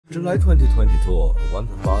July 2022,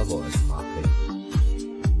 wonderful as market.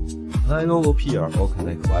 9 novel PRO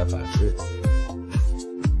connect Wi-Fi 6.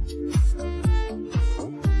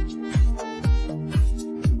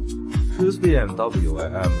 Choose BMW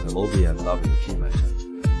YM and BMW key mention.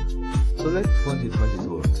 Select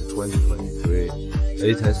 2022 to 2023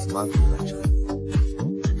 latest smart mention.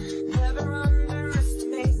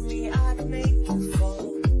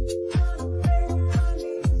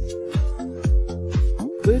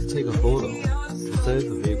 Please take a photo to save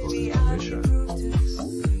the vehicle information.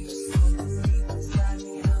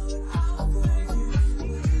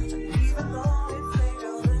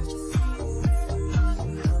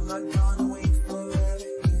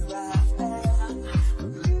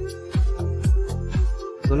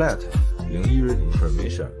 Select 01 read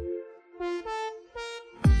information.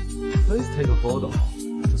 Please take a photo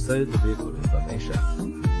to save the vehicle information.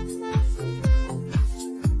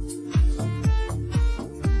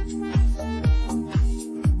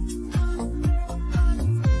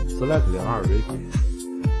 Select 02 repeat.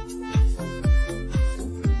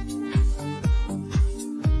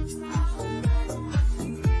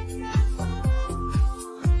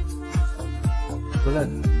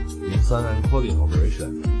 Select 03 encoding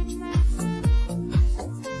operation.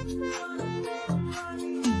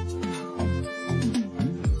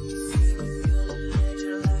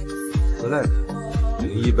 Select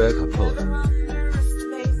 01 backup code.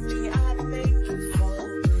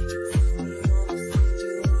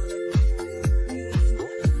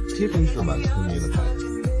 Keep instrument to minimize.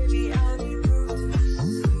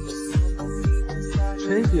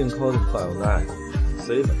 Change the encoding file 9 and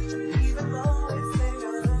save it.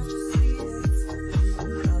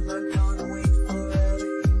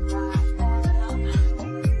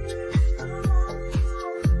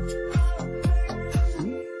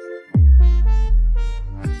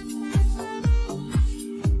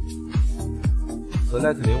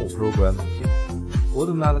 Select 05 programming key.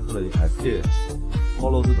 Automatically appears.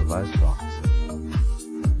 Follow the device prompts.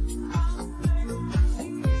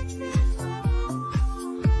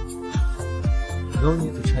 No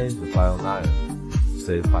need to change the file 9.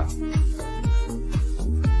 Save file.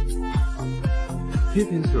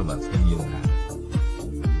 Keep instruments intact.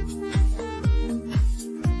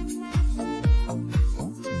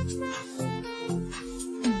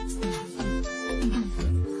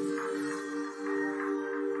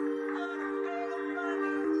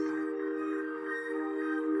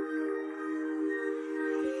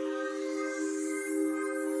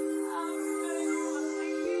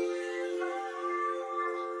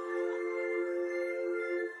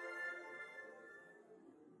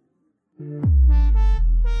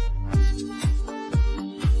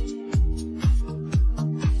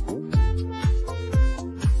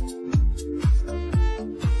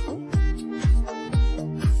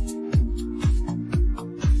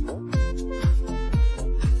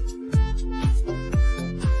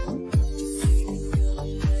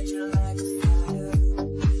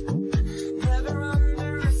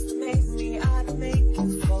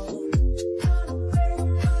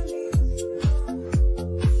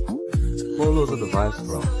 Follow the device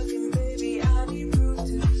prompts.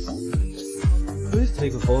 Please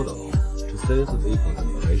take a photo to save the vehicle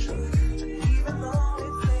information.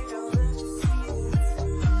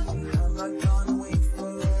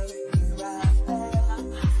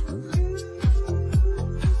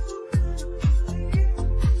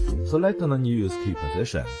 Select the unused key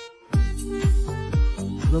position.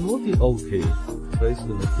 The multi O key placed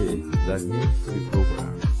in the key that needs to be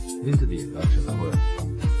programmed into the induction coil.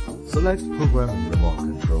 Select Programming Remote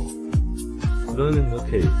Control. Learning the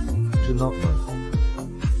key, do not learn.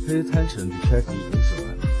 Pay attention to check the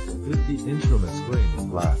instrument. If the instrument screen is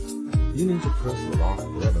black, you need to press the lock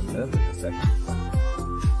button every second.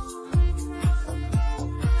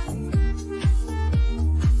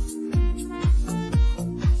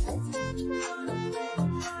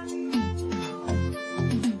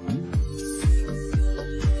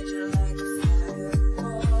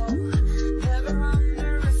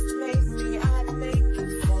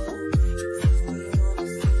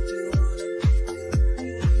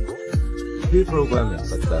 Pre-programming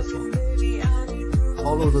successful.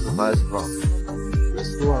 Follow the device prompt.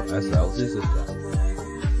 Restore SLC system.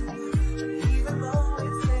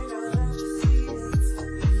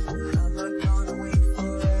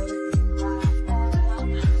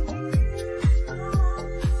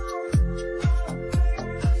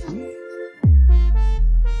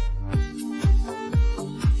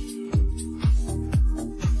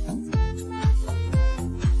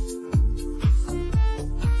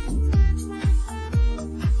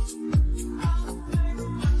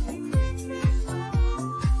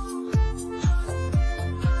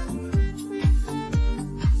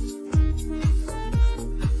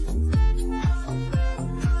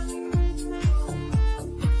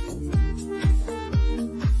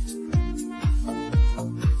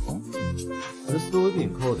 Do the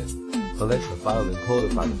encoding. Select the file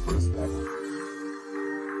encoded by the first letter.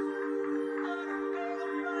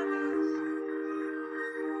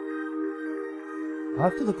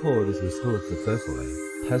 After the code is restored successfully,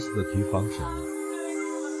 test the key function.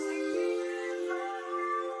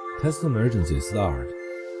 Test emergency start.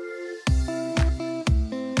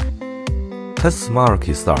 Test smart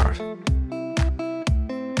key start.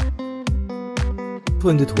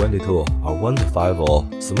 2022 or 1 to 5 all,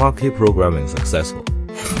 smart key programming successful.